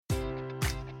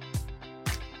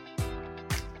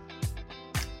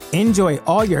Enjoy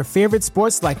all your favorite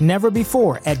sports like never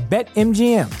before at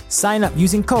BetMGM. Sign up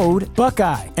using code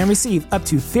Buckeye and receive up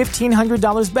to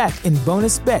 $1,500 back in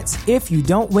bonus bets if you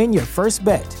don't win your first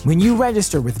bet. When you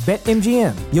register with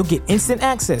BetMGM, you'll get instant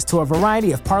access to a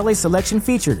variety of parlay selection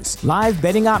features, live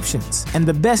betting options, and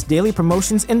the best daily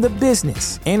promotions in the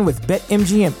business. And with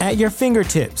BetMGM at your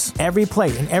fingertips, every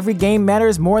play and every game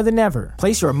matters more than ever.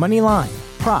 Place your money line,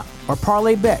 prop, or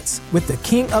parlay bets with the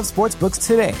king of sportsbooks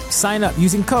today. Sign up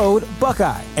using code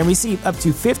Buckeye and receive up to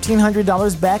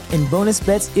 $1,500 back in bonus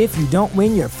bets if you don't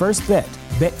win your first bet.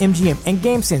 BetMGM and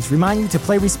GameSense remind you to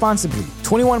play responsibly.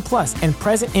 21 plus and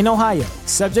present in Ohio,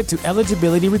 subject to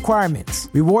eligibility requirements.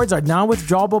 Rewards are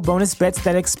non-withdrawable bonus bets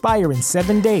that expire in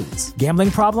 7 days. Gambling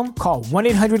problem? Call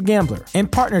 1-800-GAMBLER. In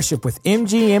partnership with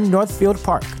MGM Northfield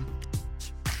Park.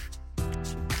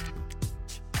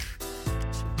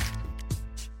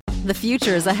 The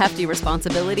future is a hefty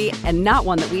responsibility and not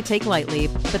one that we take lightly.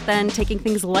 But then taking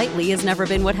things lightly has never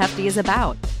been what Hefty is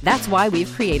about. That's why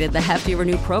we've created the Hefty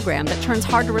Renew program that turns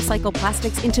hard-to-recycle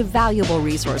plastics into valuable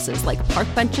resources like park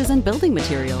benches and building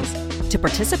materials. To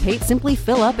participate, simply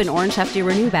fill up an orange Hefty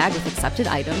Renew bag with accepted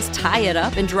items, tie it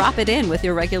up, and drop it in with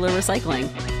your regular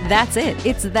recycling. That's it.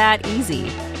 It's that easy.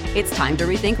 It's time to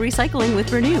rethink recycling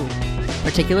with Renew.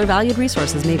 Particular valued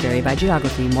resources may vary by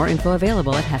geography. More info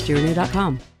available at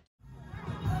heftyrenew.com.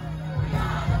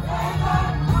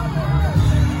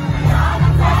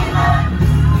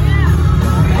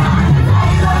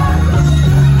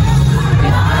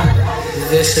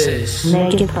 This is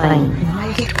Naked Plane.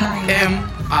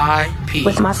 MIP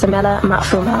With Masamela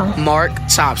Matfumo. Mark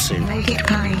Thompson. Naked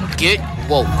Plane. Get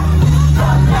woke.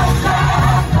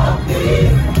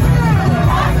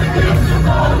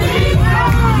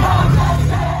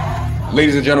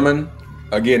 Ladies and gentlemen,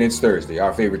 again, it's Thursday,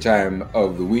 our favorite time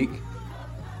of the week.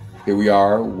 Here we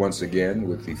are once again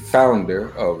with the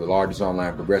founder of the largest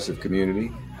online progressive community,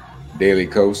 Daily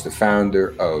Kos, the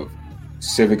founder of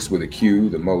Civics with a Q,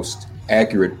 the most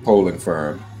accurate polling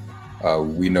firm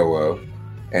we know of,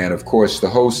 and of course the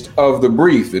host of The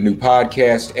Brief, the new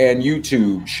podcast and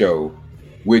YouTube show,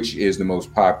 which is the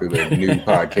most popular new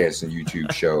podcast and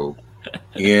YouTube show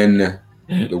in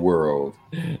the world.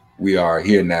 We are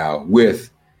here now with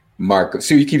Mark.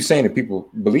 See, you keep saying it, people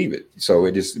believe it, so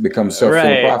it just becomes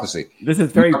self-fulfilling prophecy. This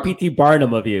is very P.T.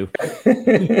 Barnum of you.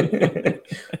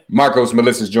 Marcos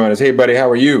Melissa's joined us. Hey, buddy, how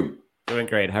are you? Doing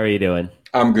great. How are you doing?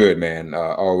 I'm good, man.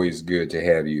 Always good to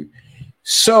have you.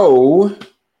 So,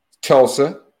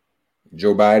 Tulsa,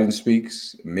 Joe Biden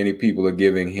speaks. Many people are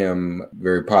giving him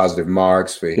very positive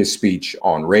marks for his speech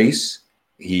on race.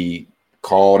 He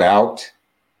called out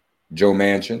Joe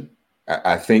Manchin.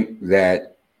 I think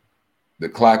that the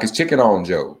clock is ticking on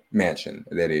Joe Manchin.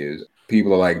 That is,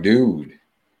 people are like, dude,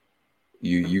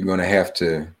 you're gonna have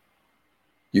to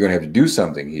do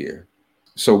something here.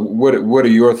 So what are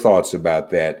your thoughts about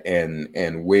that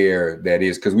and where that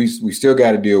is? Because we still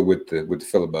got to deal with the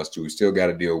filibuster. We still got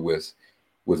to deal with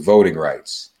voting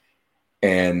rights.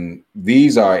 And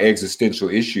these are existential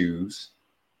issues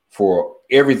for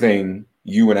everything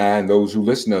you and I and those who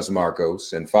listen to us,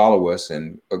 Marcos, and follow us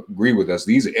and agree with us.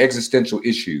 These are existential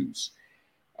issues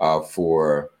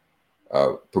for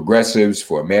progressives,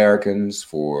 for Americans,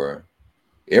 for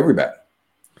everybody.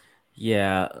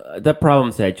 Yeah, the problem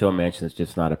is that Joe Manchin is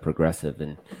just not a progressive,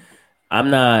 and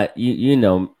I'm not. You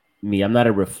know me. I'm not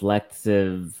a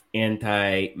reflexive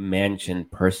anti-Manchin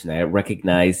person. I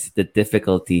recognize the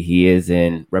difficulty he is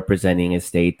in representing a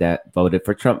state that voted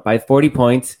for Trump by 40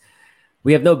 points.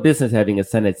 We have no business having a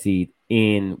Senate seat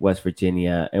in West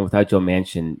Virginia, and without Joe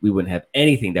Manchin, we wouldn't have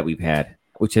anything that we've had,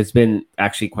 which has been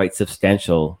actually quite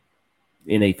substantial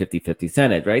in a 50-50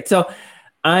 Senate, right? So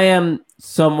I am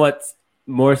somewhat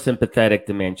more sympathetic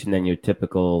to Manchin than your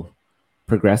typical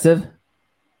progressive.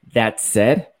 That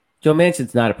said, Joe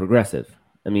Manchin's not a progressive.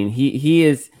 I mean, he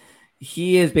is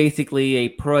basically a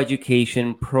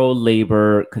pro-education,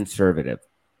 pro-labor conservative.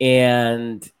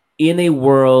 And in a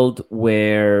world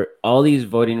where all these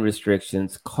voting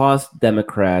restrictions cost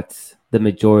Democrats the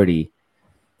majority,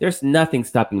 there's nothing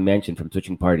stopping Manchin from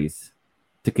switching parties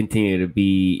to continue to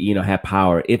be, have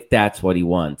power if that's what he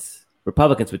wants.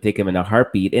 Republicans would take him in a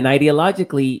heartbeat, and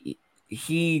ideologically,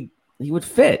 he would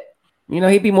fit.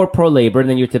 He'd be more pro-labor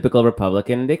than your typical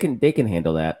Republican. They can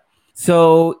handle that.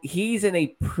 So he's in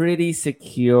a pretty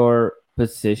secure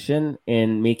position,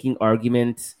 and making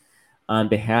arguments on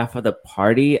behalf of the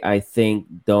party, I think,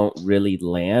 don't really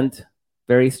land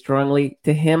very strongly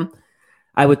to him.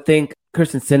 I would think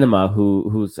Kyrsten Sinema,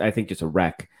 who's I think just a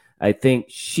wreck, I think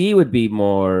she would be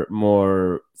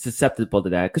more susceptible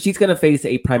to that because she's going to face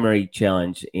a primary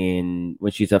challenge when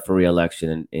she's up for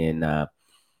re-election in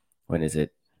when is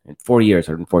it? In 4 years,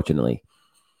 unfortunately.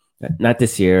 Not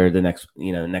this year, the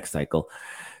next cycle.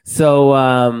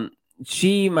 So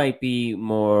she might be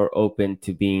more open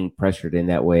to being pressured in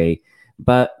that way.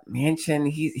 But Manchin,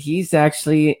 he's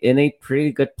actually in a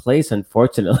pretty good place,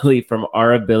 unfortunately, from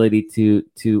our ability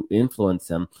to influence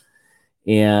him.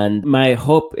 And my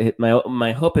hope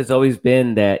has always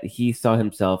been that he saw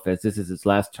himself as this is his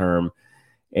last term,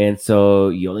 and so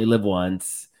you only live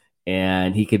once,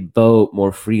 and he could vote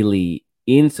more freely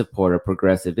in support of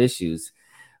progressive issues.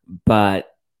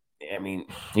 But I mean,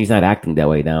 he's not acting that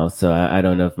way now, so I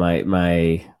don't know if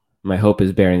my hope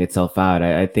is bearing itself out.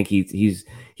 I think he's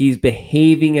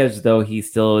behaving as though he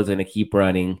still is going to keep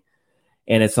running,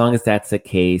 and as long as that's the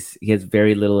case, he has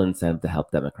very little incentive to help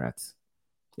Democrats.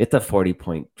 It's a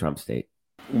 40-point Trump state.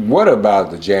 What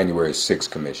about the January 6th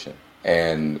commission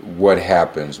and what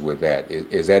happens with that?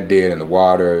 Is that dead in the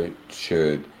water?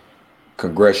 Should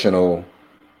congressional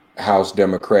House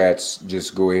Democrats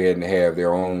just go ahead and have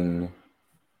their own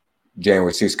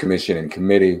January 6th commission and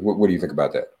committee? What do you think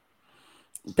about that?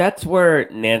 That's where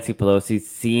Nancy Pelosi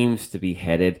seems to be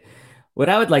headed. What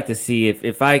I would like to see,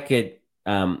 if I could,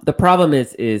 the problem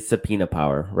is subpoena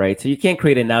power, right? So you can't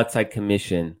create an outside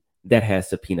commission that has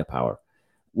subpoena power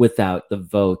without the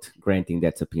vote granting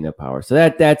that subpoena power. So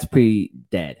that's pretty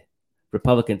dead.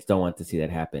 Republicans don't want to see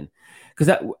that happen.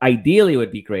 Because ideally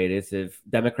would be great is if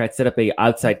Democrats set up a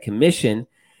outside commission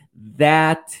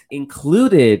that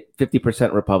included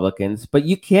 50% Republicans, but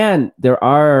there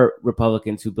are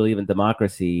Republicans who believe in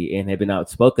democracy and have been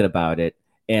outspoken about it,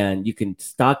 and you can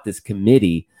stock this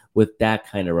committee with that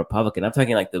kind of Republican. I'm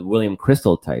talking like the William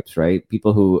Crystal types, right?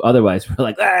 People who otherwise were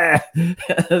like,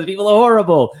 those people are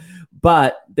horrible,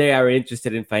 but they are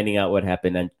interested in finding out what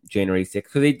happened on January 6th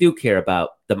because they do care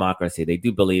about democracy. They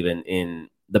do believe in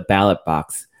the ballot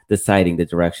box deciding the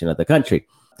direction of the country.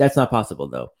 That's not possible,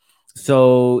 though.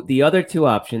 So the other two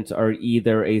options are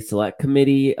either a select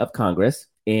committee of Congress,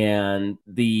 and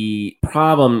the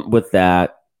problem with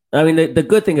that, I mean, the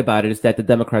good thing about it is that the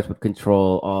Democrats would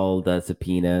control all the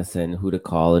subpoenas and who to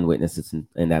call and witnesses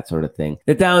and that sort of thing.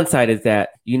 The downside is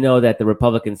that that the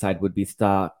Republican side would be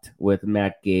stocked with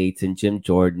Matt Gaetz and Jim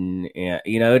Jordan, and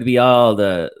it would be all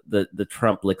the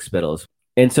Trump lick spittles,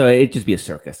 and so it'd just be a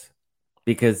circus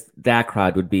because that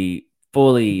crowd would be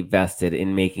fully vested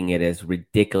in making it as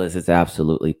ridiculous as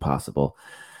absolutely possible.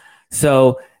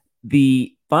 So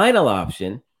the final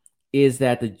option is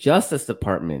that the Justice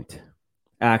Department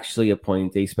actually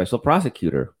appoint a special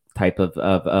prosecutor type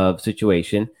of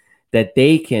situation that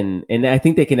they can, and I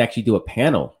think they can actually do a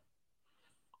panel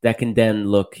that can then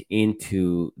look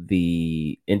into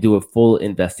and do a full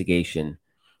investigation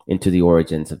into the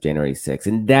origins of January 6th.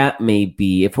 And that may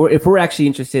be, if we're actually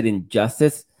interested in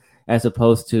justice as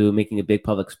opposed to making a big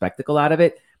public spectacle out of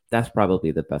it, that's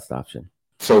probably the best option.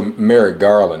 So Merrick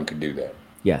Garland could do that.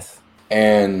 Yes.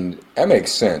 And that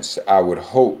makes sense. I would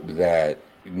hope that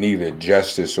neither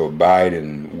Justice or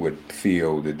Biden would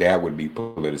feel that would be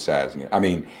politicizing it. I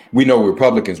mean, we know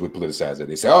Republicans would politicize it.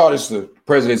 They say, this is the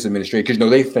president's administration. Because,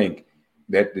 they think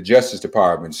that the Justice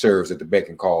Department serves at the beck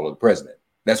and call of the president.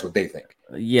 That's what they think.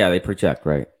 Yeah, they project,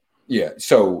 right? Yeah.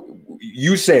 So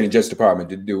you saying the Justice Department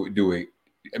to do it,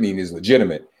 is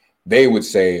legitimate. They would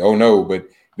say, oh, no, but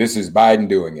this is Biden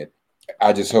doing it.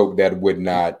 I just hope that would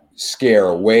not scare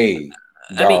away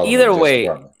either way,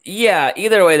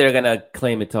 they're going to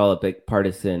claim it's all a big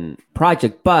partisan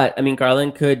project. But,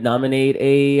 Garland could nominate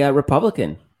a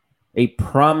Republican, a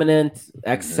prominent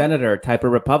ex-senator type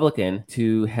of Republican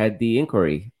to head the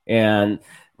inquiry. And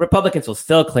Republicans will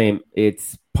still claim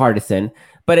it's partisan.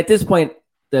 But at this point,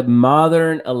 the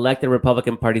modern elected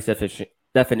Republican Party's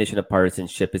definition of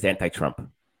partisanship is anti-Trump.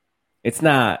 It's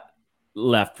not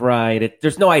left, right.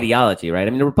 There's no ideology, right?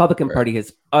 The Republican Party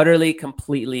has utterly,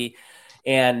 completely,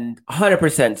 and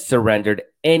 100% surrendered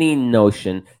any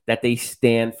notion that they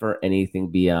stand for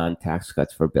anything beyond tax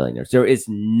cuts for billionaires. There is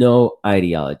no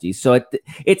ideology. So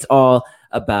it's all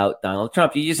about Donald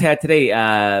Trump. You just had today,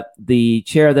 the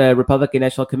chair of the Republican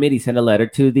National Committee sent a letter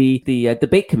to the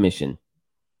debate commission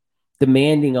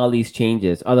demanding all these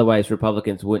changes. Otherwise,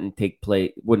 Republicans wouldn't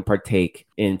partake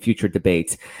in future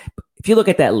debates. If you look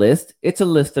at that list, it's a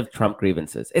list of Trump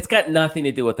grievances. It's got nothing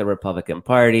to do with the Republican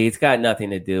Party. It's got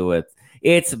nothing to do with.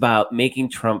 It's about making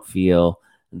Trump feel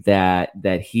that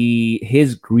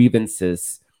his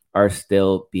grievances are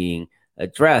still being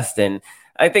addressed. And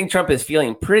I think Trump is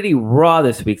feeling pretty raw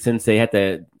this week since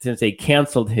they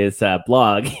canceled his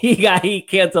blog. He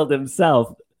canceled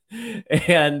himself,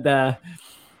 and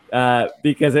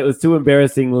because it was too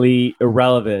embarrassingly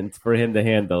irrelevant for him to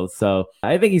handle. So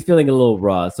I think he's feeling a little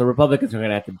raw. So Republicans are going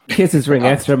to have to kiss his ring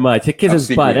extra much. Kiss his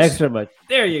butt extra much.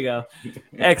 There you go.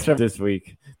 Extra this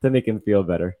week to make him feel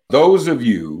better. Those of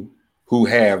you who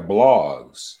have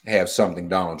blogs have something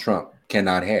Donald Trump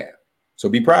cannot have. So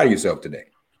be proud of yourself today.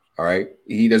 All right.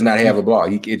 He does not have a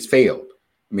blog. It's failed.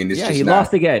 I mean, he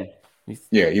lost again.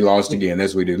 He lost again.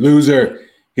 That's what he did. Loser.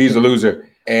 He's a loser.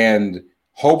 And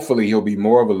hopefully he'll be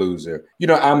more of a loser. You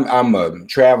know, I'm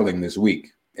traveling this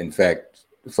week. In fact,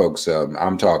 folks,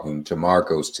 I'm talking to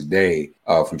Marcos today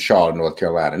from Charlotte, North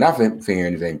Carolina. Not for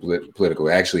anything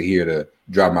political. Actually here to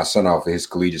drop my son off at his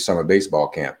collegiate summer baseball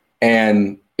camp.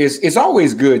 And it's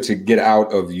always good to get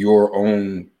out of your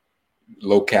own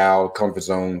locale, comfort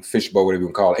zone, fishbowl, whatever you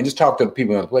can call it, and just talk to the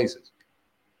people in other places.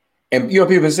 And you know,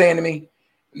 people have been saying to me,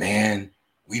 man,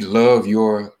 we love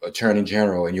your attorney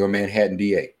general and your Manhattan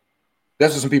DA.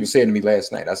 That's what some people said to me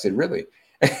last night. I said, really?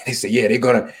 They said, yeah, they're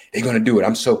gonna do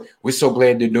it. We're so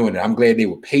glad they're doing it. I'm glad they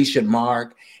were patient,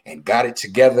 Mark, and got it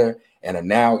together and are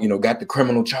now, you know, got the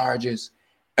criminal charges.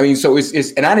 I mean, so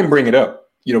it's and I didn't bring it up.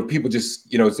 You know, people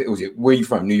just, you know, it was, where are you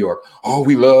from? New York. Oh,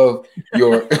 we love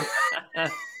your.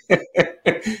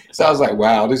 So I was like,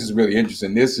 wow, this is really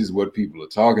interesting. This is what people are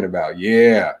talking about.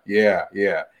 Yeah.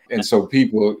 And so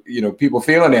people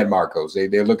feeling that, Marcos,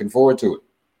 they're looking forward to it.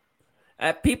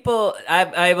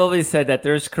 I've always said that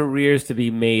there's careers to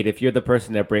be made if you're the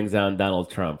person that brings down Donald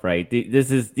Trump, right?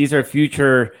 These are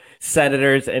future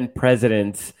senators and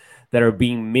presidents that are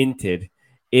being minted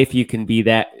if you can be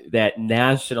that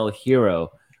national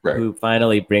hero who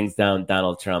finally brings down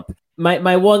Donald Trump.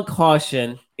 My one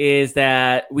caution is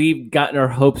that we've gotten our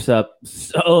hopes up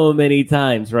so many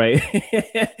times, right?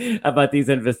 About these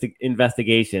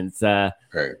investigations.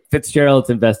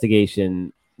 Fitzgerald's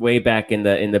investigation way back in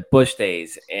the Bush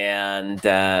days, and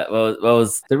what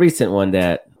was the recent one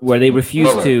where they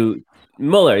refused to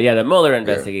Mueller? Yeah, the Mueller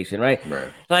investigation, right?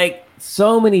 Like,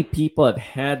 so many people have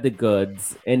had the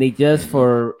goods, and they just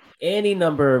for any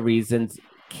number of reasons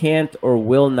can't or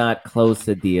will not close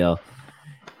the deal.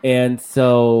 And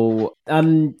so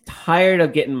I'm tired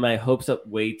of getting my hopes up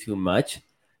way too much.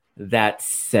 That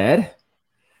said,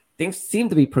 things seem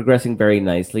to be progressing very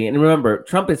nicely. And remember,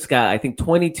 Trump has got, I think,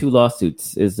 22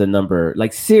 lawsuits is the number,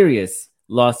 like serious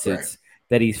lawsuits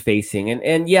that he's facing.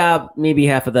 And yeah, maybe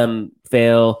half of them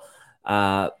fail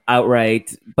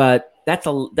outright, but that's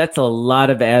a lot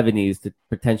of avenues to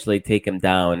potentially take him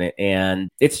down.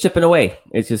 And it's chipping away.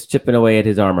 It's just chipping away at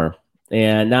his armor.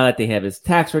 And now that they have his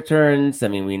tax returns,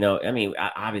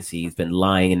 obviously he's been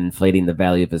lying and inflating the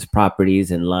value of his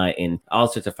properties and lying in all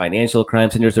sorts of financial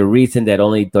crimes. And there's a reason that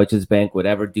only Deutsche Bank would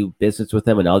ever do business with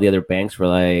him. And all the other banks were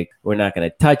like, we're not going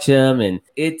to touch him. And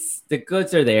the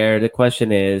goods are there. The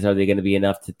question is, are they going to be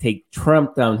enough to take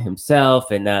Trump down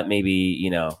himself and not maybe,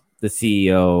 the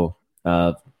CEO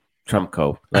of Trump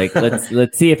Co. Like,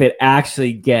 let's see if it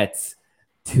actually gets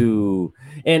to,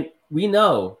 and we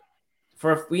know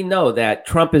that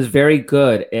Trump is very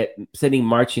good at sending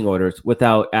marching orders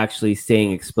without actually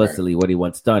saying explicitly what he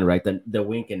wants done, right? The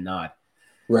wink and nod.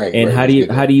 Right. And how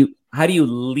do you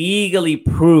legally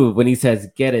prove when he says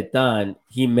get it done,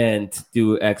 he meant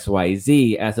do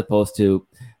XYZ, as opposed to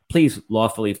please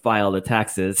lawfully file the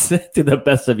taxes to the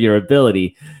best of your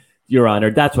ability, Your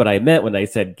Honor. That's what I meant when I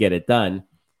said get it done,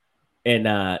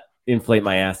 and inflate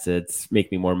my assets,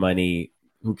 make me more money.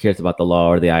 Who cares about the law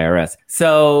or the IRS?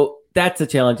 So that's a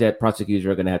challenge that prosecutors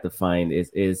are going to have to find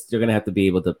is they're going to have to be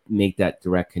able to make that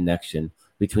direct connection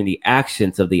between the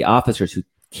actions of the officers who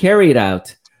carried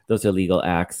out those illegal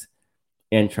acts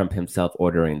and Trump himself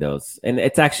ordering those. And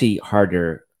it's actually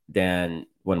harder than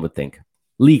one would think.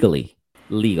 Legally.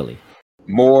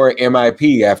 More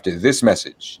MIP after this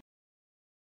message.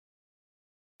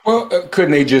 Well,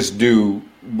 couldn't they just do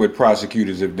what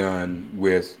prosecutors have done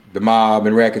with the mob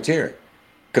and racketeering?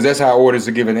 Because that's how orders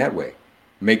are given that way.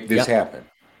 Make this happen,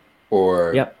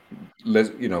 or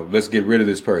let's get rid of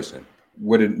this person.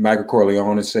 What did Michael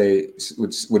Corleone say?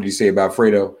 What did he say about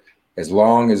Fredo? As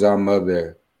long as our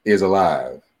mother is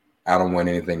alive, I don't want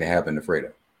anything to happen to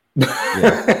Fredo.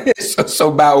 Yeah.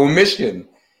 so by omission,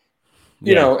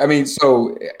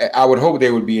 so I would hope they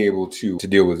would be able to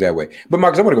deal with it that way. But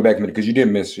Marcus, I want to go back a minute because you did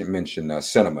mention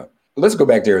cinema. Let's go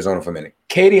back to Arizona for a minute.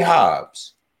 Katie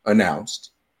Hobbs announced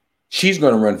she's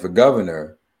going to run for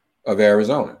governor of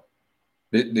Arizona.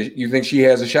 You think she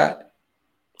has a shot?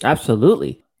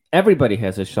 Absolutely. Everybody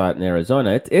has a shot in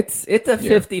Arizona. It's a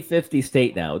 50-50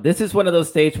 state now. This is one of those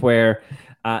states where,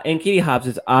 and Katie Hobbs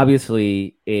is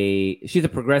obviously she's a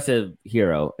progressive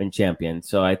hero and champion.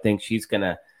 So I think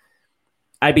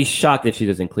I'd be shocked if she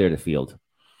doesn't clear the field.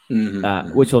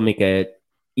 which will make it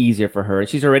easier for her. And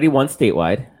she's already won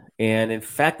statewide. And in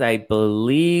fact, I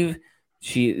believe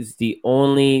she is the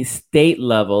only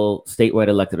statewide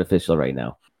elected official right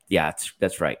now. Yeah,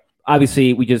 that's right.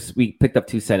 Obviously, we picked up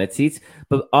 2 Senate seats,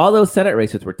 but all those Senate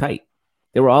races were tight.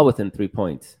 They were all within 3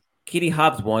 points. Katie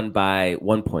Hobbs won by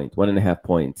 1 point, 1.5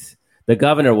 points. The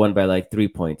governor won by like 3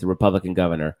 points. The Republican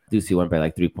governor, Ducey, won by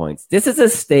like 3 points. This is a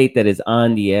state that is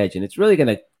on the edge, and it's really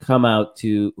going to come out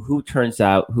to who turns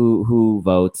out, who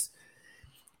votes.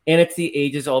 And it's the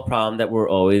ages-old problem that we're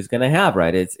always going to have,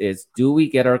 right? It's do we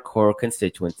get our core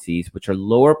constituencies, which are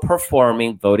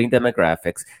lower-performing voting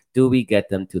demographics, do we get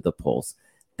them to the polls?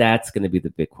 That's going to be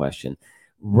the big question.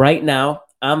 Right now,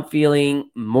 I'm feeling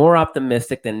more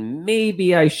optimistic than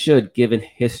maybe I should, given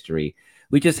history.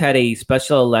 We just had a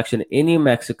special election in New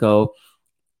Mexico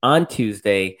on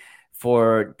Tuesday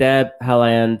for Deb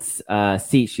Haaland's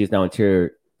seat. She's now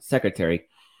Interior Secretary.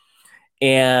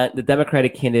 And the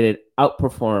Democratic candidate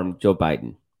outperformed Joe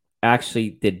Biden, actually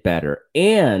did better.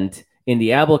 And in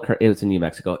the Albuquerque, it was in New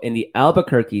Mexico, in the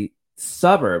Albuquerque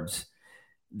suburbs,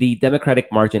 the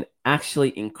Democratic margin actually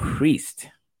increased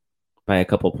by a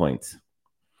couple points.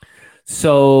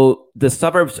 So the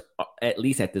suburbs, at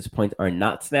least at this point, are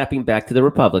not snapping back to the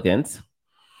Republicans.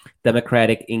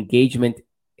 Democratic engagement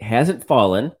hasn't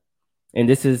fallen. And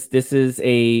this is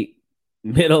a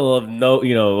middle of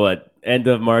end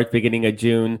of March, beginning of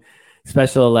June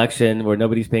special election where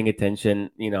nobody's paying attention.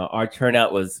 Our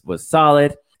turnout was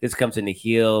solid. This comes in the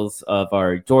heels of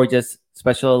our Georgia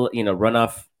special,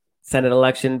 runoff Senate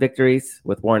election victories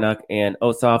with Warnock and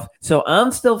Ossoff. So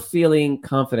I'm still feeling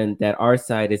confident that our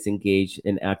side is engaged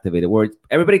and activated. Where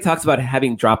everybody talks about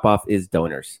having drop-off is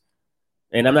donors.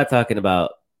 And I'm not talking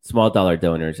about small dollar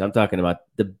donors. I'm talking about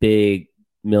the big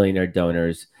millionaire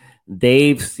donors.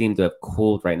 They've seemed to have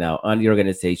cooled right now on the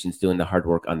organizations doing the hard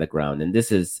work on the ground. And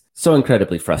this is so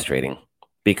incredibly frustrating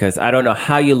because I don't know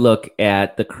how you look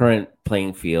at the current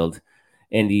playing field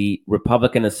and the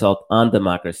Republican assault on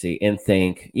democracy and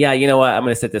think, yeah, you know what? I'm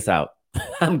going to sit this out.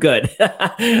 I'm good.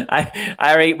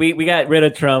 We got rid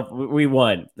of Trump. We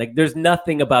won. Like, there's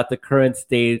nothing about the current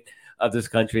state of this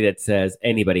country that says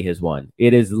anybody has won.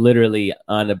 It is literally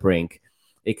on the brink.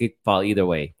 It could fall either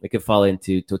way. It could fall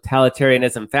into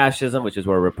totalitarianism, fascism, which is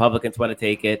where Republicans want to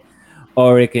take it,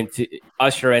 or it can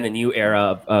usher in a new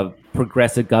era of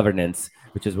progressive governance,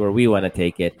 which is where we want to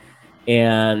take it.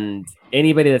 And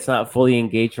anybody that's not fully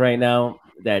engaged right now,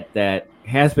 that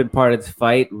has been part of this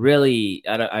fight, really,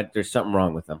 there's something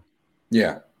wrong with them.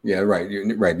 Yeah, right.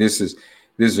 Right. This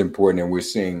is important, and we're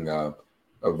seeing a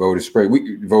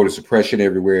voter suppression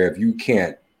everywhere. If you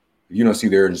don't see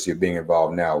the urgency of being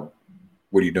involved now,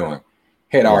 what are you doing?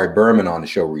 Had Ari Berman on the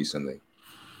show recently,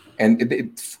 and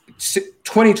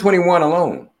 2021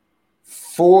 alone,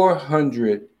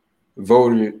 400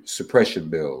 voter suppression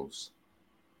bills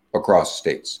across the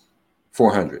states.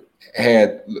 400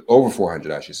 had over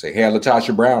 400, I should say. Had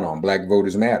Latasha Brown on Black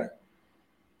Voters Matter,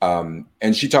 and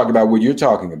she talked about what you're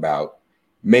talking about,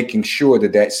 making sure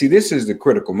that this is the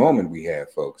critical moment we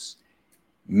have, folks.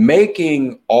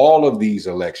 Making all of these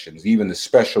elections, even the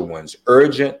special ones,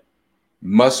 urgent,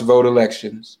 must-vote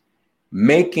elections,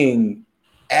 making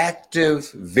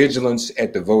active vigilance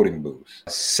at the voting booth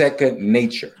second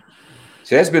nature.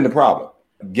 So that's been the problem.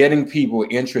 Getting people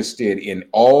interested in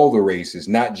all the races,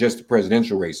 not just the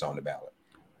presidential race on the ballot,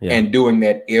 and doing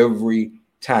that every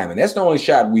time. And that's the only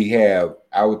shot we have,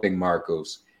 I would think,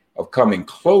 Marcos, of coming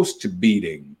close to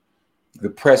beating the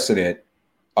precedent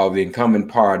of the incumbent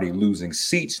party losing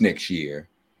seats next year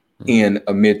in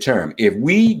a midterm. If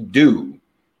we do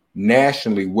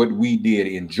nationally what we did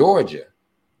in Georgia,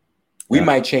 we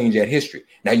might change that history.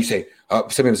 Now you say, some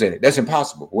people say that's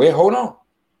impossible. Well, hold on.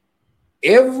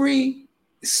 Every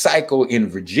cycle in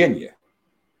Virginia,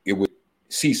 it was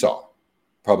seesaw,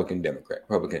 Republican, Democrat,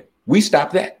 Republican. We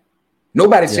stopped that.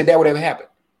 Nobody said that would ever happen.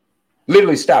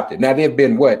 Literally stopped it. Now there have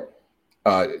been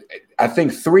I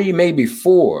think 3, maybe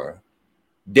 4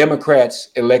 Democrats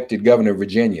elected governor of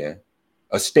Virginia,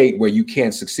 a state where you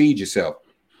can't succeed yourself,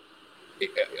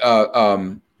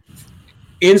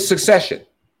 in succession.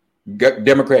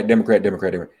 Democrat.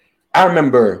 I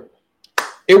remember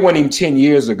it wasn't even 10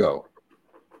 years ago.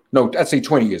 No, I'd say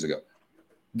 20 years ago.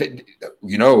 It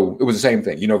was the same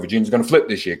thing. Virginia's going to flip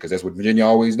this year because that's what Virginia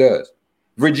always does.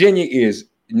 Virginia is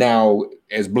now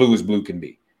as blue can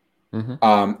be.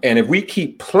 Mm-hmm. And if we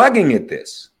keep plugging at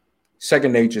this,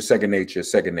 second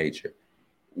nature,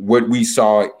 what we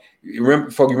saw, you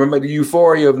remember the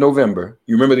euphoria of November,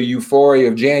 you remember the euphoria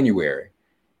of January.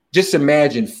 Just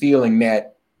imagine feeling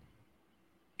that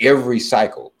every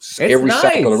cycle,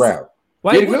 cycle around.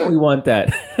 Why wouldn't we want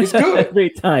that? It's good. Every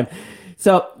time.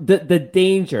 So the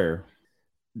danger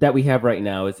that we have right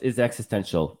now is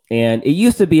existential. And it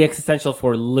used to be existential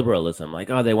for liberalism. Like,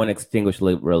 oh, they want to extinguish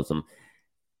liberalism.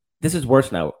 This is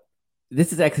worse now.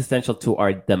 This is existential to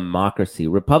our democracy.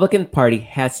 Republican Party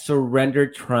has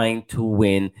surrendered trying to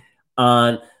win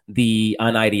on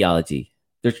ideology.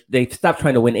 They've stopped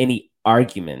trying to win any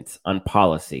arguments on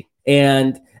policy.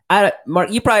 And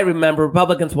Mark, you probably remember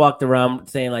Republicans walked around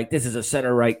saying, like, this is a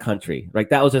center-right country. Right?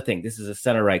 That was the thing. This is a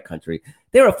center-right country.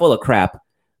 They were full of crap.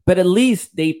 But at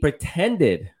least they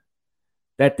pretended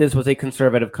that this was a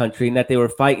conservative country and that they were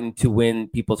fighting to win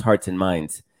people's hearts and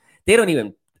minds. They don't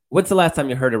even. When's the last time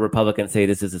you heard a Republican say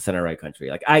this is a center-right country?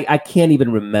 Like, I can't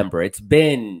even remember. It's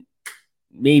been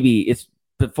it's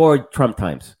before Trump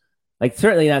times. Like,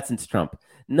 certainly not since Trump.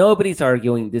 Nobody's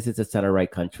arguing this is a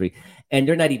center-right country, and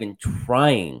they're not even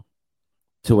trying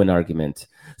to win argument.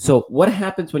 So what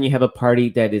happens when you have a party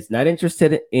that is not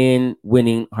interested in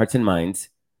winning hearts and minds,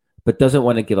 but doesn't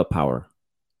want to give up power?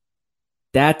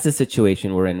 That's the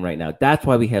situation we're in right now. That's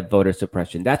why we have voter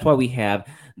suppression. That's why we have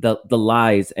the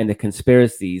lies and the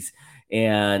conspiracies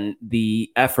and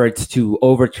the efforts to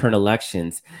overturn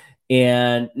elections.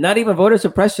 And not even voter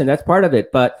suppression, that's part of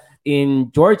it. But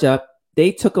in Georgia,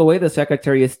 they took away the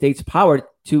Secretary of State's power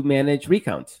to manage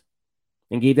recounts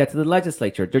and gave that to the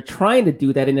legislature. They're trying to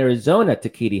do that in Arizona to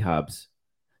Katie Hobbs.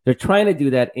 They're trying to do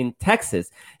that in Texas.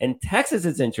 And Texas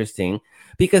is interesting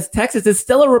because Texas is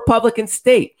still a Republican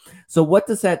state. So what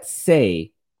does that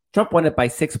say? Trump won it by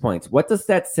 6 points. What does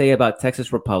that say about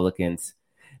Texas Republicans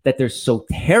that they're so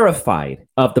terrified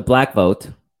of the black vote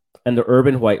and the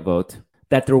urban white vote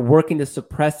that they're working to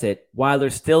suppress it while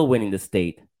they're still winning the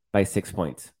state by 6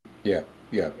 points? Yeah.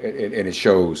 And it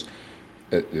shows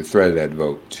the threat of that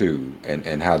vote, too,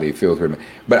 and how they feel through it.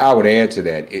 But I would add to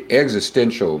that,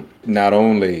 existential not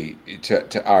only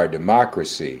to our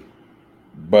democracy,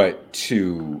 but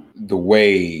to the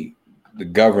way the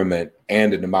government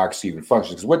and the democracy even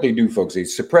functions. Because what they do, folks, they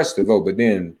suppress the vote, but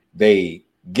then they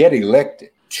get elected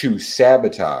to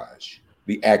sabotage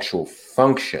the actual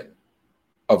function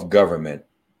of government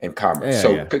and commerce.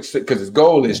 Because its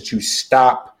goal is to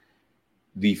stop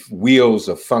the wheels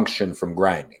of function from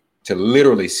grinding, to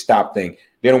literally stop things.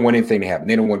 They don't want anything to happen.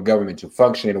 They don't want government to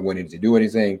function. They don't want it to do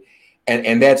anything.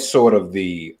 And that's sort of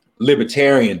the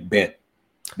libertarian bent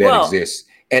that exists.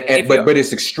 But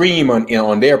it's extreme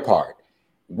on their part.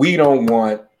 We don't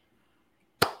want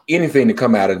anything to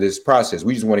come out of this process.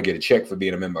 We just want to get a check for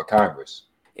being a member of Congress.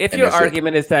 If your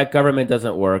argument is that government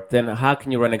doesn't work, then how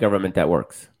can you run a government that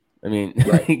works? I mean,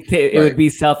 it would be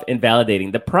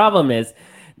self-invalidating. The problem is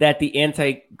that the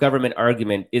anti-government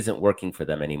argument isn't working for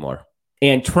them anymore.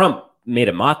 And Trump made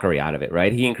a mockery out of it,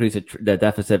 right? He increased the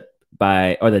deficit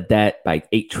the debt by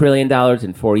 $8 trillion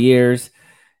in 4 years.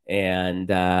 And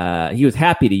he was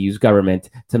happy to use government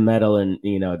to meddle in,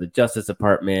 the Justice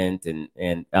Department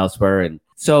and elsewhere. And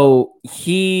so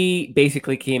he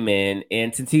basically came in,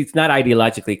 and since he's not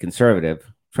ideologically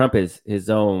conservative, Trump is his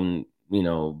own,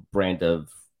 brand of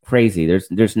crazy.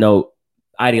 There's no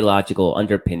ideological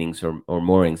underpinnings or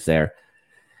moorings there.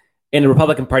 And the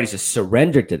Republican Party just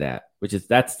surrendered to that,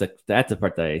 that's the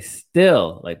part that I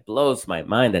still blows my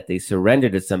mind, that they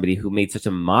surrendered to somebody who made such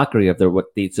a mockery of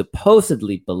what they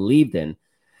supposedly believed in,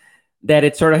 that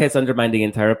it sort of has undermined the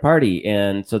entire party.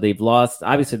 And so they've lost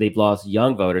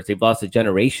young voters. They've lost a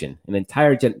generation, an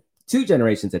entire two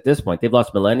generations at this point. They've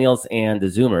lost millennials and the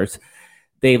Zoomers.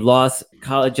 They've lost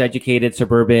college-educated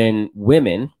suburban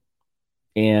women,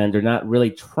 and they're not really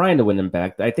trying to win them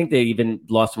back. I think they even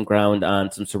lost some ground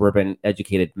on some suburban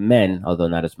educated men, although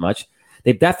not as much.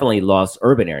 They've definitely lost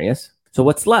urban areas. So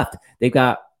what's left? They've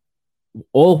got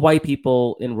old white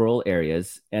people in rural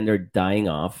areas, and they're dying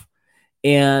off.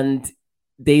 And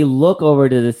they look over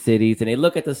to the cities and they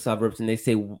look at the suburbs and they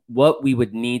say, what we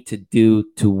would need to do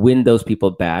to win those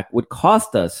people back would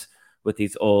cost us with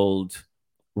these old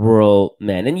rural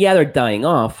men. And yeah, they're dying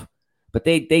off, but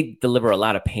they deliver a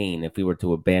lot of pain if we were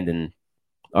to abandon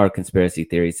our conspiracy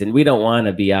theories. And we don't want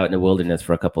to be out in the wilderness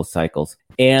for a couple of cycles.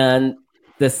 And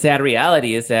the sad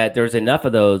reality is that there's enough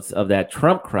of those of that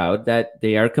Trump crowd that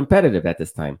they are competitive at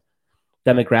this time.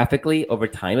 Demographically, over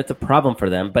time, it's a problem for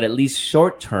them, but at least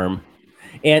short term.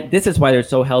 And this is why they're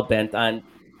so hell-bent on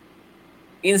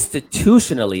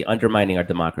institutionally undermining our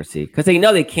democracy, because they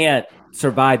know they can't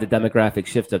survive the demographic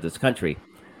shift of this country.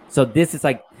 So this is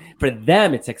for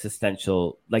them, it's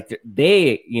existential.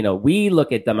 We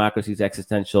look at democracy as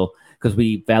existential because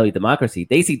we value democracy.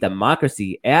 They see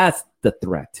democracy as the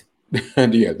threat.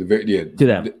 To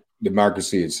them.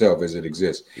 Democracy itself as it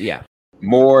exists. Yeah.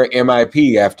 More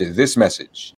MIP after this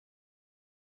message.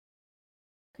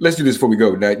 let's do this before we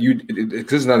go. Now, because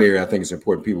this is another area I think is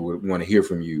important. People would want to hear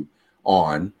from you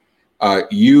on.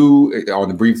 You on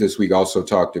the brief this week also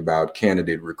talked about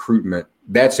candidate recruitment.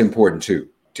 That's important too,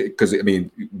 because I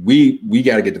mean, we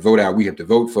got to get the vote out. We have to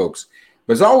vote, folks.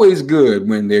 But it's always good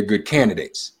when they're good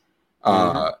candidates.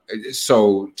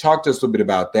 So talk to us a little bit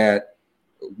about that,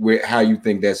 how you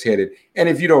think that's headed. And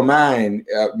if you don't mind,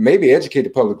 maybe educate the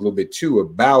public a little bit too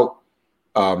about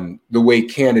the way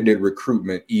candidate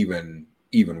recruitment even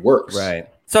works. Right.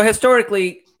 So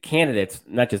historically, candidates,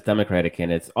 not just Democratic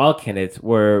candidates, all candidates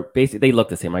were basically, they look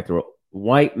the same. Like they were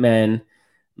white men,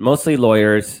 mostly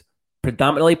lawyers,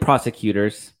 predominantly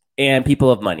prosecutors, and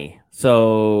people of money.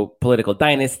 So political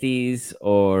dynasties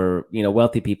or,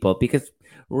 wealthy people, because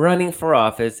running for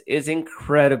office is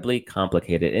incredibly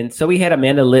complicated. And so we had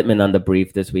Amanda Litman on the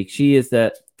brief this week. She is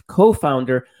the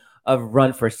co-founder of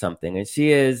Run for Something. And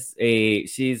she's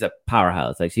a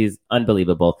powerhouse. Like, she's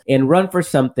unbelievable. And Run for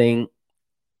Something,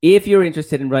 if you're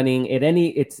interested in running at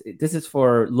this is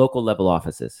for local level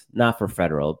offices, not for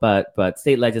federal, but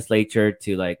state legislature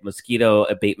to like mosquito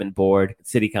abatement board,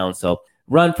 city council.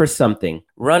 Run for Something.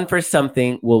 Run for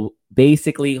Something will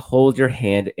basically hold your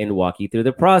hand and walk you through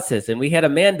the process. And we had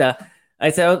Amanda.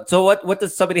 I said, so what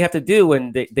does somebody have to do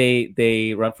when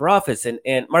they run for office?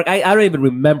 And Mark, I don't even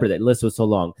remember that list was so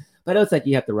long. But it was like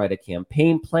you have to write a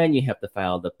campaign plan, you have to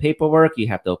file the paperwork, you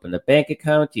have to open a bank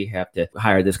account, you have to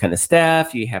hire this kind of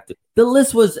staff, the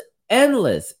list was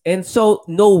endless. And so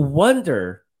no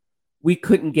wonder we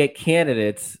couldn't get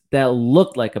candidates that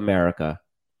looked like America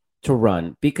to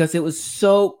run, because it was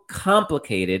so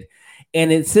complicated.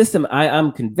 And its system,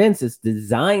 I'm convinced, is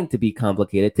designed to be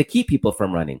complicated to keep people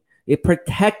from running. It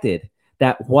protected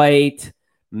that white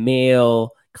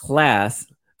male class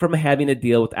from having to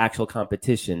deal with actual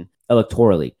competition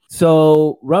electorally.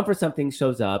 So Run for Something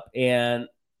shows up, and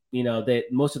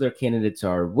most of their candidates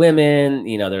are women.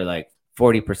 They're like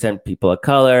 40% people of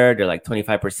color. They're like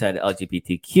 25%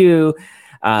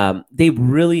 LGBTQ. They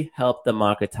really helped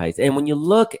democratize. And when you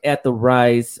look at the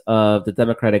rise of the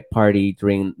Democratic Party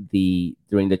during the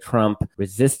Trump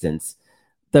resistance,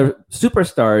 the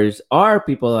superstars are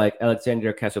people like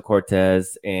Alexandria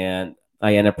Ocasio-Cortez and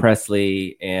Ayanna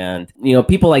Pressley, and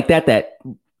people like that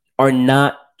are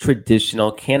not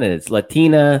traditional candidates.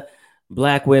 Latina,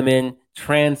 Black women,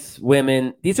 trans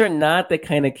women. These are not the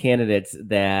kind of candidates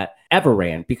that ever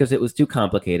ran because it was too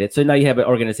complicated. So now you have an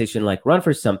organization like Run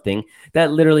for Something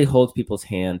that literally holds people's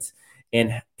hands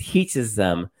and teaches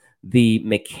them the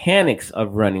mechanics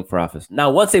of running for office. Now,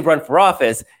 once they've run for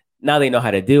office, now they know how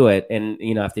to do it. And,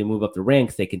 if they move up the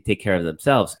ranks, they can take care of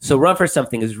themselves. So Run for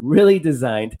Something is really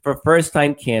designed for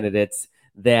first-time candidates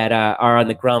that are on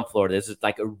the ground floor. This is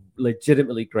like a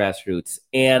legitimately grassroots.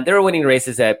 And they're winning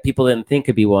races that people didn't think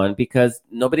could be won because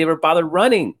nobody ever bothered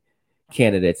running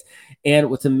candidates.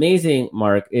 And what's amazing,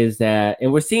 Mark, is that,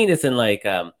 and we're seeing this in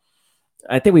I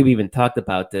think we've even talked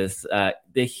about this,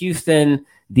 the Houston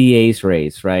DA's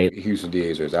race, right? Houston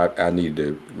DA's race. I need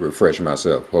to refresh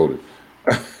myself. Hold it.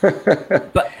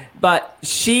 But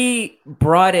she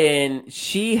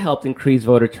helped increase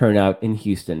voter turnout in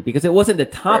Houston because it wasn't the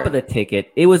top of the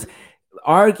ticket. It was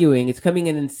it's coming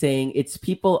in and saying it's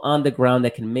people on the ground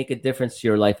that can make a difference to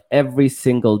your life every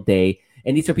single day.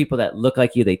 And these are people that look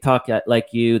like you, they talk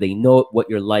like you, they know what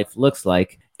your life looks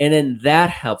like. And then that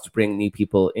helps bring new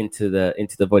people into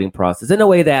the voting process in a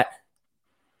way that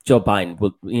Joe Biden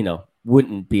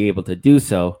wouldn't be able to do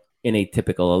so in a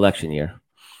typical election year.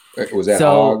 Was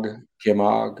that Kim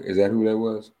Ogg? Is that who that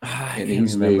was? I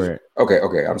can't remember.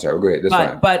 Okay. I'm sorry. Go ahead. That's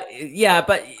fine. But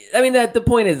I mean, the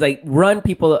point is run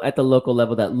people at the local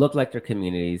level that look like their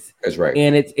communities. That's right.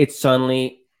 And it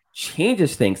suddenly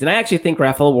changes things. And I actually think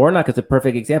Raphael Warnock is a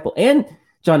perfect example. And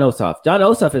Jon Ossoff. Jon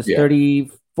Ossoff is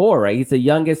 34, right? He's the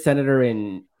youngest senator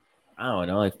in,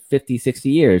 50, 60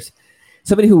 years.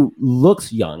 Somebody who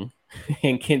looks young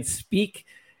and can speak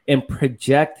and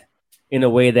project in a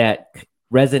way that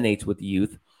resonates with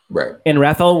youth. Right. And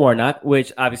Raphael Warnock,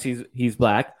 which obviously he's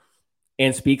Black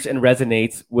and speaks and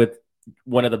resonates with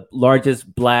one of the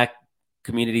largest Black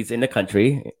communities in the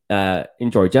country,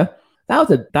 in Georgia. That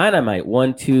was a dynamite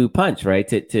 1-2 punch, right?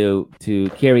 To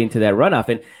carry into that runoff.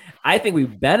 And I think we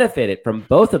benefited from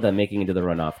both of them making into the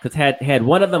runoff, because had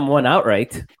one of them won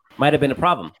outright, might have been a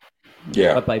problem.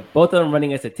 Yeah. But by both of them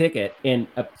running as a ticket and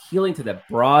appealing to the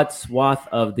broad swath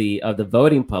of the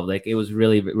voting public, it was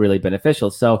really, really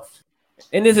beneficial. So,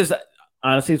 and this is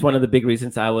honestly one of the big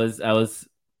reasons I was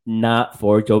not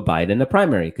for Joe Biden in the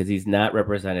primary, because he's not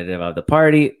representative of the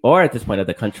party or at this point of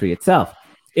the country itself.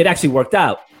 It actually worked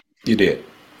out. You did.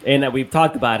 And we've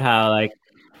talked about how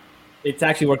it's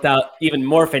actually worked out even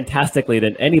more fantastically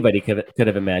than anybody could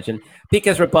have imagined,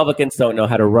 because Republicans don't know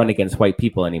how to run against white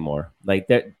people anymore. Like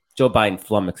Joe Biden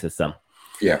flummoxes them.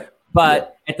 Yeah.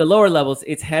 But at the lower levels,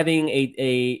 it's having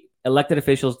a elected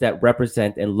officials that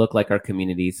represent and look like our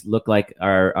communities, look like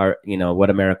our what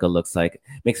America looks like,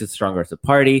 makes us stronger as a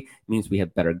party, means we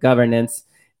have better governance,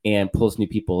 and pulls new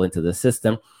people into the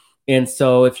system. And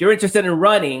so if you're interested in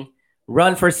running,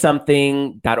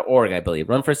 runforsomething.org, I believe,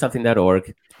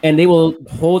 runforsomething.org, and they will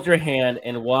hold your hand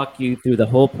and walk you through the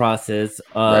whole process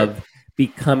of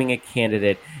becoming a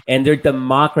candidate. And they're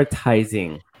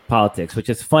democratizing politics, which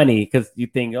is funny because you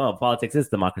think, oh, politics is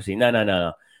democracy.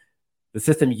 No. The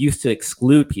system used to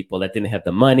exclude people that didn't have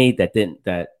the money, that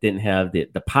didn't have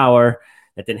the power,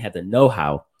 that didn't have the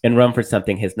know-how. And Run for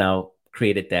Something has now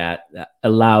created that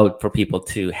allowed for people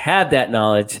to have that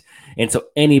knowledge, and so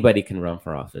anybody can run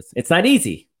for office. It's not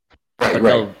easy,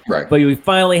 right. But you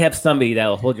finally have somebody that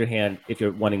will hold your hand if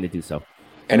you're wanting to do so.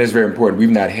 And it's very important. We've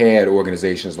not had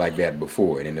organizations like that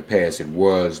before, and in the past it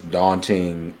was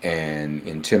daunting and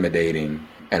intimidating.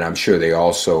 And I'm sure they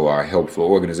also are helpful.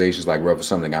 Organizations like Run for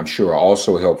Something, I'm sure, are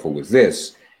also helpful with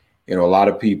this. A lot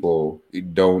of people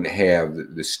don't have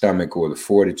the stomach or the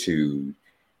fortitude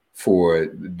for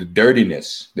the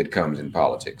dirtiness that comes in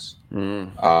politics.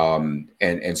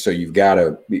 And so you've got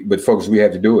to, but folks, we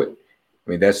have to do it.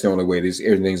 I mean, that's the only way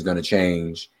everything's going to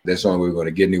change. That's the only way we're going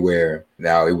to get anywhere.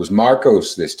 Now, it was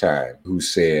Marcos this time who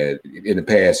said, in the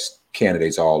past,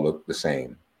 candidates all look the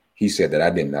same. He said that I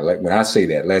didn't. When I say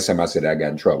that, last time I said that, I got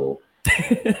in trouble.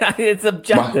 It's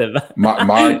objective.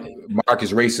 Mark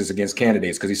is racist against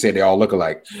candidates because he said they all look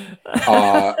alike.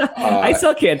 I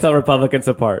still can't tell Republicans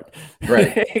apart,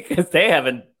 right? Because they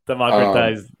haven't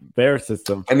democratized their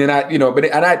system. And then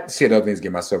I said other things to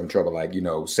get myself in trouble, like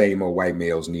same old white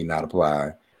males need not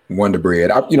apply. Wonder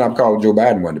Bread. I'm calling Joe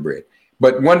Biden Wonder Bread,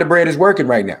 but Wonder Bread is working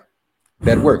right now.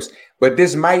 That works. But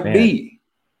this might be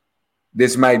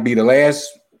the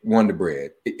last Wonder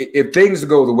Bread. If things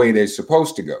go the way they're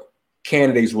supposed to go,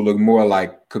 candidates will look more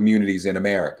like communities in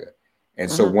America. And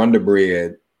so Wonder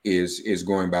Bread is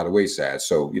going by the wayside.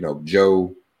 So,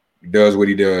 Joe does what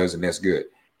he does, and that's good.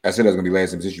 I said that's going to be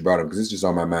last time since you brought him, because it's just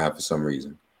on my mind for some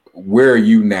reason. Where are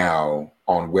you now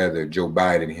on whether Joe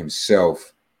Biden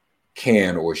himself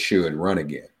can or should run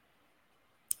again?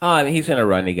 He's going to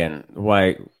run again.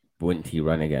 Why wouldn't he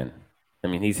run again? I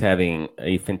mean, he's having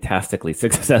a fantastically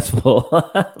successful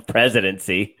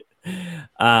presidency.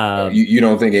 You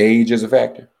don't think age is a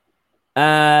factor?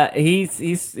 He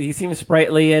seems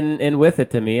sprightly and with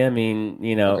it to me. I mean,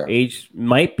 age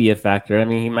might be a factor. I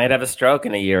mean, he might have a stroke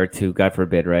in a year or two, God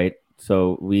forbid, right?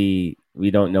 So we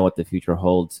don't know what the future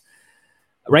holds.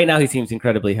 Right now, he seems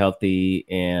incredibly healthy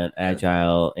and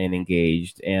agile and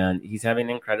engaged, and he's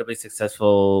having an incredibly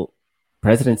successful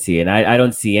presidency. And I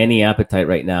don't see any appetite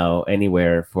right now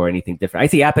anywhere for anything different. I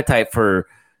see appetite for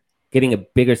getting a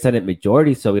bigger Senate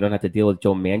majority so we don't have to deal with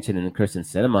Joe Manchin and Kyrsten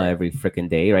Sinema every freaking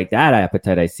day, right? That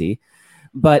appetite I see.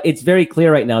 But it's very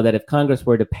clear right now that if Congress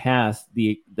were to pass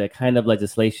the kind of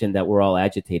legislation that we're all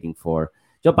agitating for,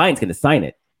 Joe Biden's going to sign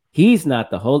it.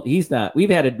 We've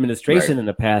had administration in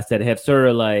the past that have sort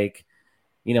of like,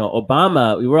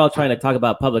 Obama, we were all trying to talk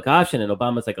about public option and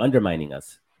Obama's like undermining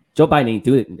us. Joe Biden ain't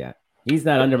doing that. He's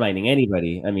not undermining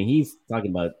anybody. I mean, he's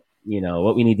talking about,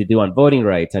 what we need to do on voting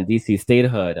rights, on DC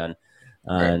statehood, on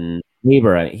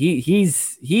labor. I mean,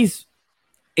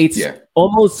 it's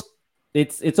almost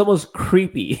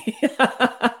creepy.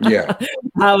 Yeah.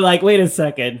 I'm like, wait a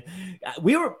second.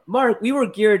 We were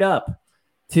geared up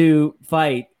to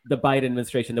fight the Biden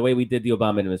administration the way we did the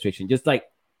Obama administration, just like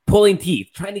pulling teeth,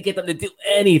 trying to get them to do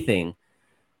anything.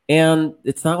 And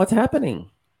it's not what's happening.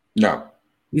 No.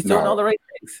 He's doing all the right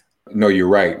things. No, you're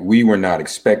right. We were not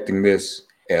expecting this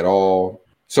at all.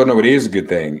 So no, it is a good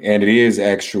thing. And it is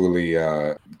actually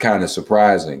kind of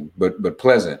surprising, but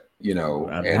pleasant, I'm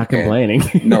not complaining.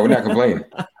 No, we're not complaining.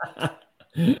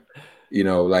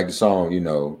 Like the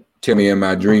song, tell me am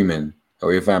I dreaming,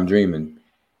 or if I'm dreaming,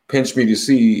 pinch me to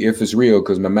see if it's real,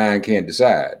 because my mind can't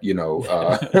decide,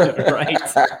 Right.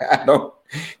 I don't,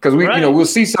 because we'll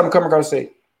see something come across and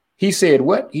say, he said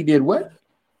what? He did what?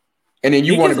 And then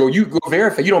you go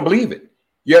verify. You don't believe it.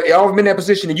 Y'all have been in that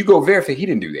position and you go verify. He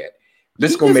didn't do that.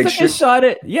 Let's go make sure.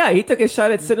 He took a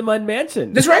shot at Sinema and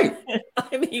Manchin. That's right.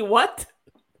 I mean, what?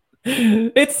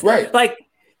 It's right. Like,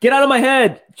 get out of my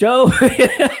head, Joe.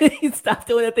 Stop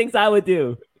doing the things I would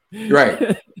do.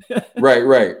 Right. That's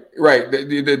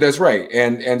right.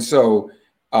 And so,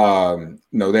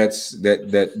 no,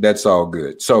 that's all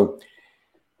good. So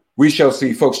we shall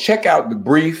see, folks. Check out The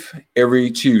Brief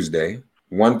every Tuesday,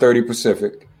 1:30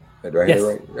 Pacific, Do I have it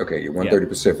right? Okay, 1:30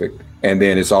 Pacific. And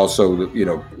then it's also,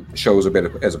 shows a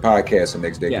bit as a podcast the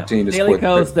next day. Continue to Daily support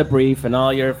Coast, The Brief, and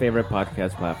all your favorite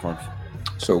podcast platforms.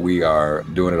 So we are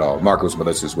doing it all. Marcos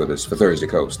Melissa is with us for Thursday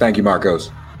Coast. Thank you,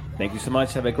 Marcos. Thank you so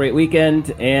much. Have a great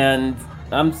weekend. And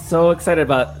I'm so excited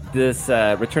about this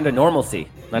return to normalcy.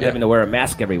 Not having to wear a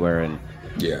mask everywhere. And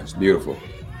yeah, it's beautiful.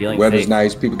 Weather's safe.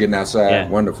 Nice. People getting outside. Yeah.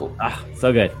 Wonderful.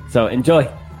 So good. So enjoy.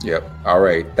 Yep. All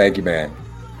right. Thank you, man.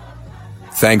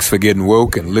 Thanks for getting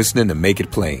woke and listening to Make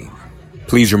It Plain.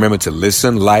 Please remember to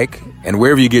listen, like, and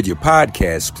wherever you get your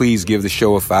podcasts, please give the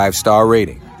show a 5-star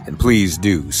rating. And please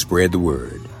do spread the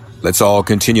word. Let's all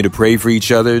continue to pray for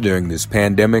each other during this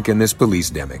pandemic and this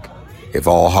police-demic. If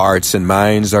all hearts and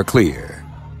minds are clear,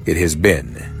 it has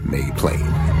been made plain.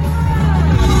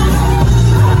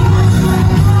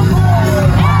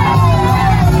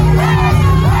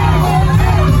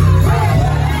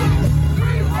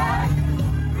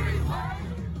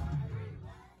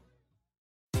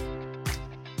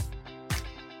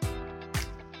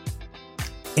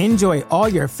 Enjoy all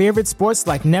your favorite sports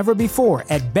like never before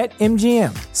at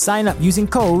BetMGM. Sign up using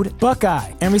code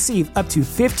Buckeye and receive up to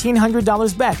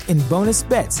 $1,500 back in bonus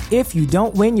bets if you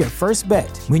don't win your first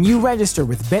bet. When you register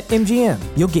with BetMGM,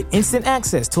 you'll get instant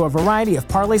access to a variety of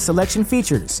parlay selection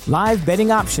features, live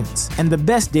betting options, and the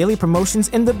best daily promotions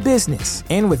in the business.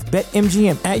 And with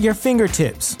BetMGM at your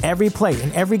fingertips, every play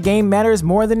and every game matters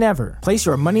more than ever. Place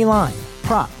your money line,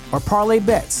 prop, or parlay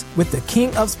bets with the king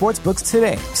of sportsbooks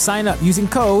today. Sign up using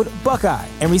code Buckeye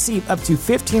and receive up to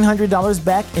 $1,500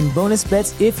 back in bonus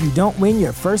bets if you don't win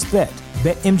your first bet.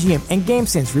 BetMGM and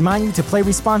GameSense remind you to play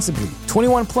responsibly.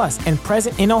 21 plus and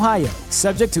present in Ohio,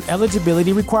 subject to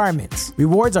eligibility requirements.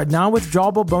 Rewards are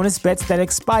non-withdrawable bonus bets that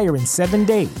expire in 7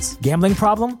 days. Gambling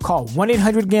problem? Call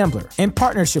 1-800-GAMBLER in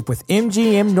partnership with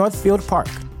MGM Northfield Park.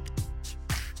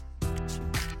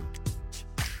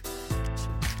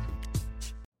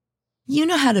 You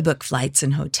know how to book flights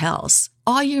and hotels.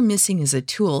 All you're missing is a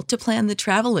tool to plan the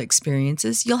travel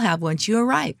experiences you'll have once you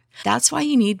arrive. That's why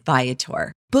you need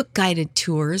Viator. Book guided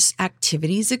tours,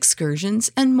 activities,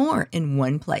 excursions, and more in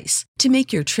one place to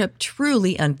make your trip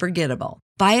truly unforgettable.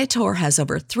 Viator has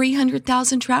over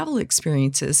 300,000 travel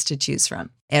experiences to choose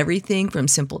from. Everything from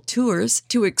simple tours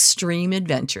to extreme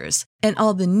adventures and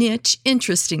all the niche,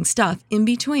 interesting stuff in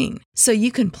between. So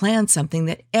you can plan something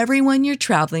that everyone you're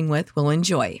traveling with will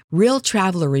enjoy. Real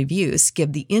traveler reviews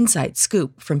give the inside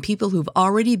scoop from people who've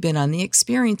already been on the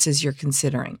experiences you're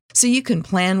considering. So you can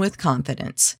plan with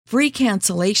confidence. Free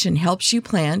cancellation helps you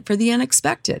plan for the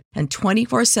unexpected. And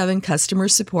 24/7 customer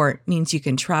support means you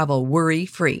can travel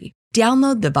worry-free.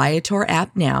 Download the Viator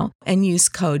app now and use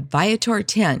code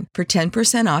Viator10 for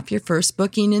 10% off your first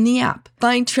booking in the app.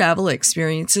 Find travel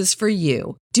experiences for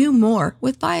you. Do more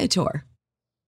with Viator.